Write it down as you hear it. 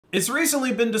It's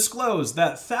recently been disclosed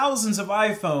that thousands of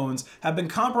iPhones have been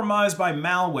compromised by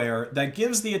malware that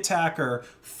gives the attacker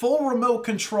full remote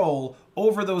control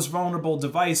over those vulnerable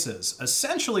devices,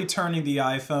 essentially turning the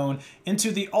iPhone into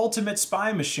the ultimate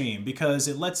spy machine because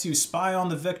it lets you spy on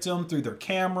the victim through their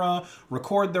camera,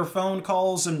 record their phone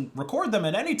calls, and record them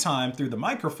at any time through the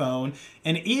microphone,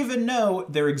 and even know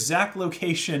their exact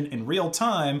location in real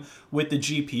time with the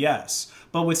GPS.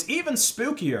 But what's even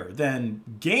spookier than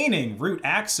gaining root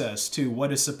access to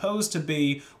what is supposed to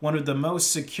be one of the most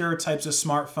secure types of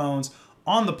smartphones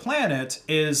on the planet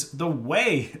is the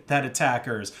way that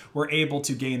attackers were able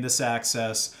to gain this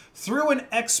access through an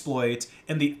exploit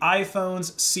in the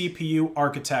iPhone's CPU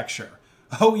architecture.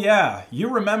 Oh yeah, you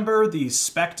remember the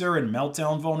Spectre and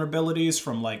Meltdown vulnerabilities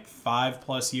from like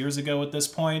 5+ years ago at this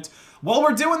point? Well,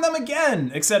 we're doing them again,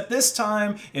 except this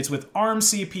time it's with ARM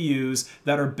CPUs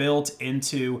that are built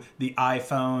into the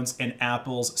iPhones and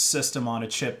Apple's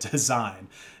system-on-a-chip design.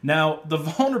 Now, the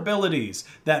vulnerabilities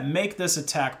that make this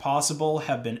attack possible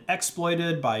have been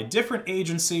exploited by different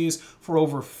agencies for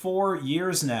over 4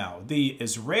 years now. The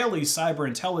Israeli cyber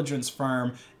intelligence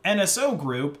firm NSO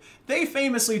Group, they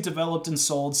famously developed and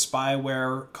sold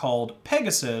spyware called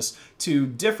Pegasus to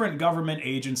different government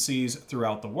agencies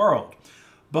throughout the world.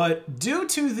 But due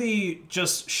to the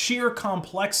just sheer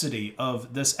complexity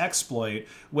of this exploit,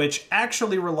 which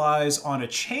actually relies on a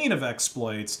chain of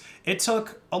exploits, it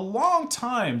took a long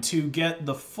time to get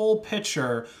the full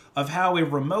picture of how a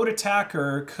remote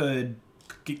attacker could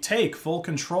take full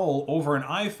control over an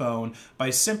iPhone by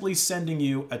simply sending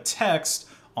you a text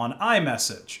on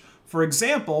iMessage. For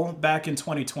example, back in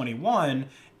 2021,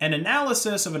 an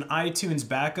analysis of an iTunes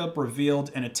backup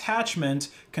revealed an attachment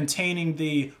containing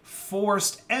the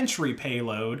forced entry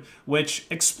payload, which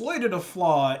exploited a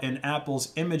flaw in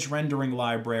Apple's image rendering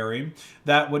library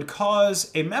that would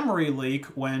cause a memory leak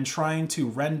when trying to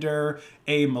render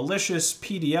a malicious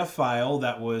PDF file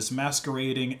that was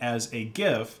masquerading as a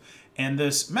GIF. And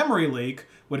this memory leak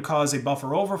would cause a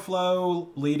buffer overflow,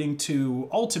 leading to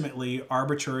ultimately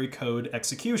arbitrary code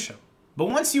execution. But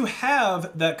once you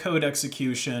have that code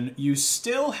execution, you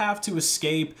still have to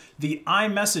escape the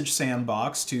iMessage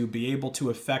sandbox to be able to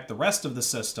affect the rest of the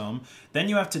system. Then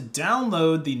you have to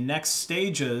download the next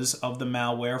stages of the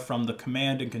malware from the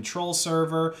command and control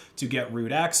server to get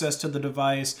root access to the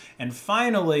device. And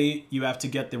finally, you have to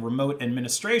get the remote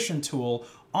administration tool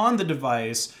on the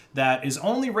device that is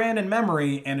only ran in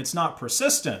memory and it's not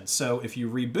persistent. So if you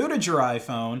rebooted your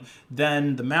iPhone,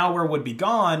 then the malware would be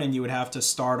gone and you would have to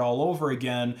start all over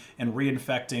again and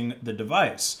reinfecting the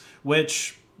device,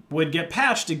 which would get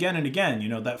patched again and again, you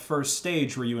know, that first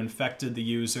stage where you infected the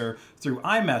user through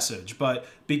iMessage. But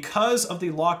because of the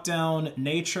lockdown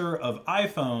nature of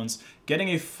iPhones, getting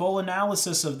a full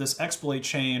analysis of this exploit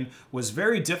chain was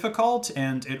very difficult,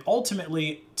 and it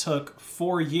ultimately took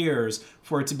 4 years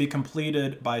for it to be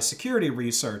completed by security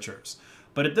researchers.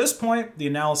 But at this point, the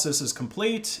analysis is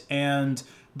complete, and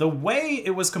the way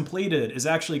it was completed is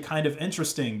actually kind of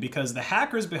interesting because the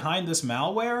hackers behind this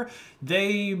malware,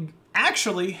 they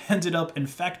actually ended up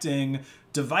infecting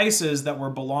devices that were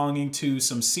belonging to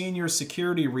some senior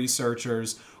security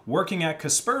researchers working at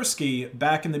Kaspersky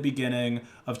back in the beginning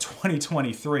of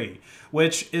 2023,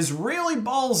 which is really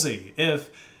ballsy if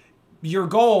your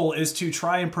goal is to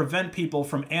try and prevent people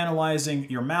from analyzing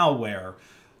your malware.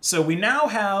 So we now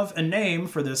have a name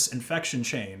for this infection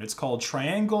chain. It's called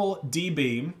Triangle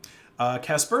DB.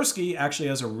 Kaspersky actually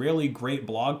has a really great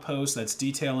blog post that's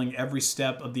detailing every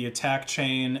step of the attack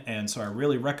chain, and so I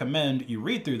really recommend you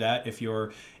read through that if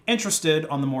you're interested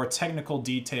on the more technical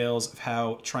details of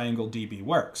how Triangle DB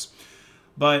works.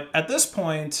 But at this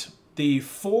point, the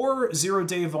 4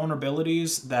 zero-day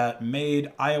vulnerabilities that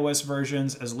made iOS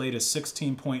versions as late as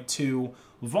 16.2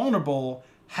 vulnerable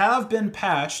have been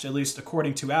patched, at least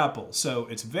according to Apple. So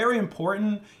it's very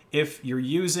important if you're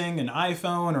using an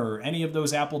iPhone or any of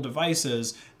those Apple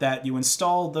devices that you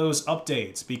install those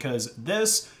updates, because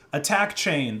this attack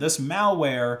chain, this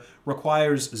malware,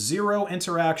 requires zero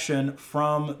interaction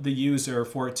from the user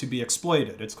for it to be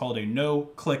exploited. It's called a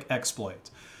no-click exploit.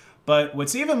 But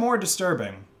what's even more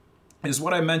disturbing is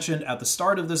what I mentioned at the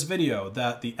start of this video,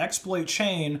 that the exploit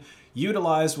chain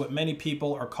utilized what many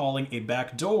people are calling a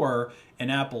backdoor in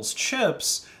Apple's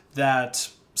chips that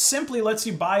simply lets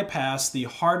you bypass the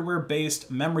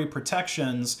hardware-based memory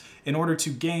protections in order to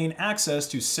gain access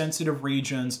to sensitive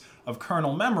regions of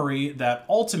kernel memory that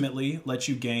ultimately let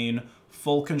you gain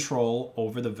full control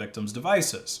over the victim's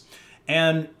devices.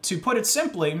 And to put it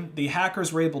simply, the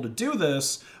hackers were able to do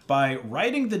this by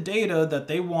writing the data that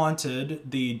they wanted,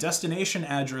 the destination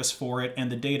address for it, and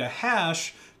the data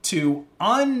hash to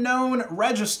unknown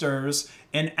registers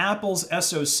in Apple's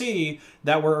SoC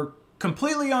that were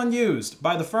completely unused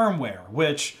by the firmware,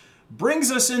 which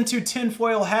brings us into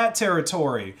tinfoil hat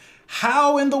territory.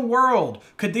 How in the world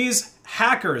could these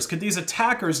hackers, could these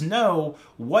attackers know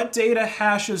what data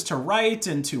hashes to write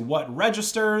into what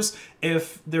registers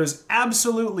if there's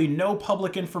absolutely no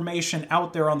public information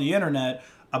out there on the internet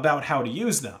about how to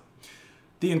use them?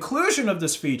 The inclusion of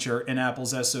this feature in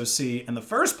Apple's SoC in the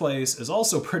first place is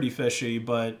also pretty fishy,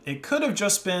 but it could have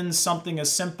just been something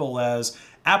as simple as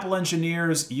Apple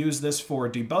engineers use this for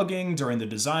debugging during the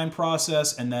design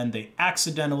process, and then they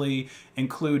accidentally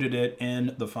included it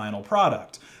in the final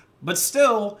product. But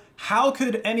still, how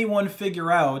could anyone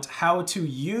figure out how to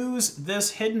use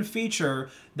this hidden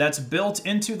feature that's built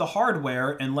into the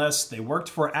hardware unless they worked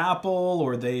for Apple,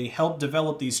 or they helped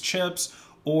develop these chips,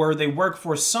 or they work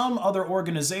for some other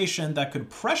organization that could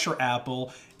pressure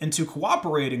Apple into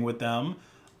cooperating with them,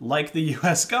 like the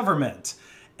US government?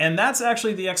 And that's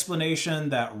actually the explanation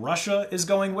that Russia is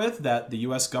going with, that the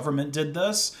US government did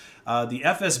this. The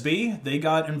FSB, they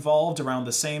got involved around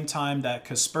the same time that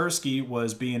Kaspersky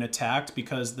was being attacked,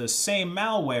 because the same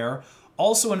malware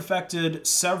also infected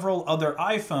several other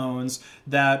iPhones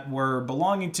that were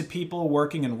belonging to people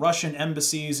working in Russian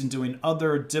embassies and doing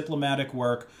other diplomatic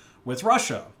work with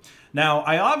Russia. Now,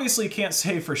 I obviously can't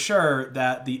say for sure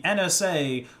that the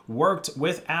NSA worked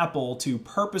with Apple to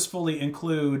purposefully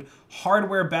include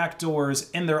hardware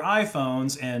backdoors in their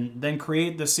iPhones and then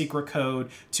create the secret code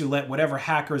to let whatever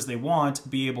hackers they want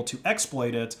be able to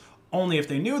exploit it, only if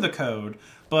they knew the code.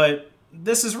 But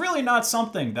this is really not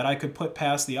something that I could put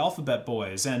past the Alphabet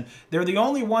Boys, and they're the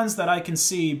only ones that I can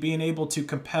see being able to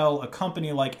compel a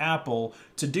company like Apple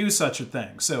to do such a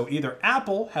thing. So either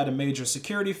Apple had a major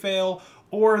security fail,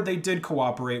 or they did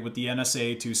cooperate with the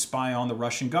NSA to spy on the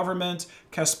Russian government,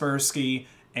 Kaspersky,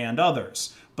 and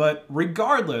others. But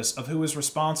regardless of who is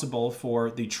responsible for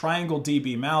the Triangle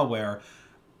DB malware,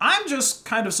 I'm just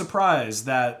kind of surprised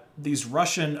that these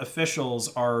Russian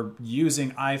officials are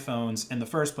using iPhones in the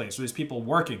first place, or these people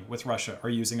working with Russia are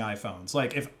using iPhones.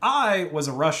 Like, if I was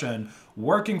a Russian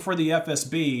working for the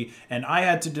FSB and I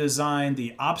had to design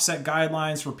the OPSEC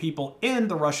guidelines for people in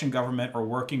the Russian government or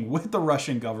working with the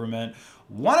Russian government,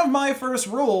 one of my first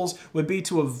rules would be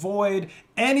to avoid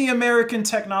any American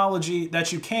technology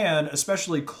that you can,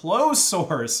 especially closed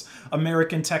source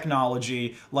American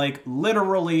technology, like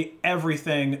literally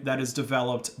everything that is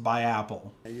developed by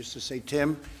Apple. I used to say,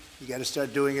 Tim, you got to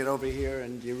start doing it over here,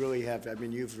 and you really have. I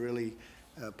mean, you've really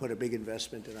put a big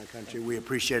investment in our country. We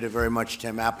appreciate it very much,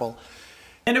 Tim. Apple.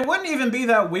 And it wouldn't even be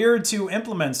that weird to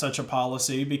implement such a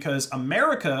policy, because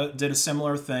America did a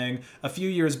similar thing a few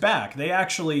years back. They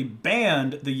actually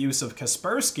banned the use of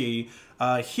Kaspersky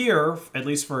here, at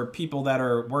least for people that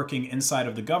are working inside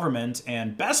of the government,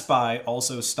 and Best Buy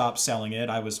also stopped selling it.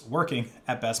 I was working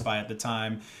at Best Buy at the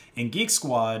time in Geek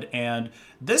Squad, and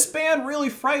this ban really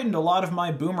frightened a lot of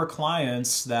my boomer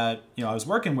clients that, you know, I was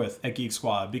working with at Geek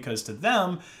Squad, because to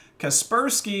them,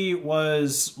 Kaspersky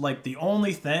was like the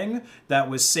only thing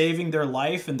that was saving their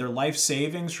life and their life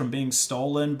savings from being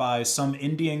stolen by some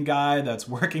Indian guy that's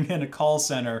working in a call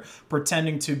center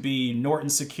pretending to be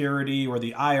Norton Security or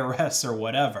the IRS or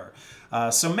whatever.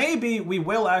 So maybe we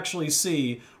will actually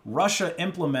see Russia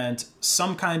implement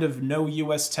some kind of no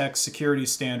US tech security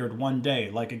standard one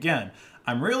day. Like, again,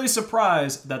 I'm really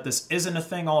surprised that this isn't a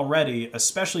thing already,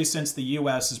 especially since the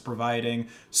US is providing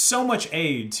so much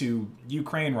aid to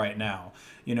Ukraine right now.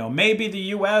 You know, maybe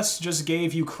the US just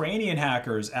gave Ukrainian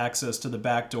hackers access to the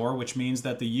backdoor, which means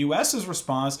that the US's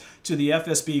response to the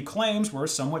FSB claims were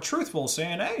somewhat truthful,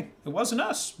 saying, hey, it wasn't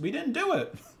us, we didn't do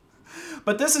it.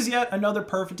 But this is yet another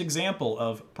perfect example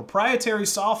of proprietary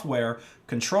software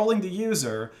controlling the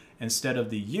user instead of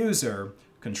the user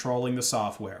controlling the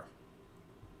software.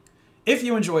 If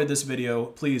you enjoyed this video,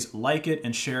 please like it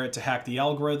and share it to hack the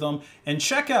algorithm, and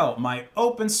check out my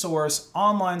open source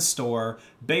online store,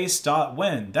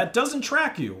 Base.Win. That doesn't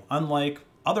track you, unlike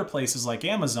other places like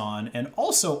Amazon, and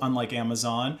also unlike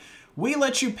Amazon, we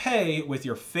let you pay with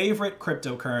your favorite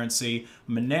cryptocurrency,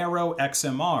 Monero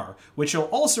XMR, which you'll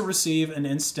also receive an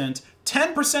instant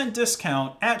 10%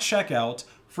 discount at checkout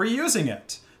for using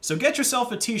it. So get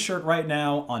yourself a t-shirt right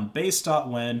now on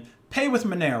Base.Win, pay with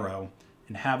Monero,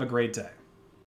 and have a great day.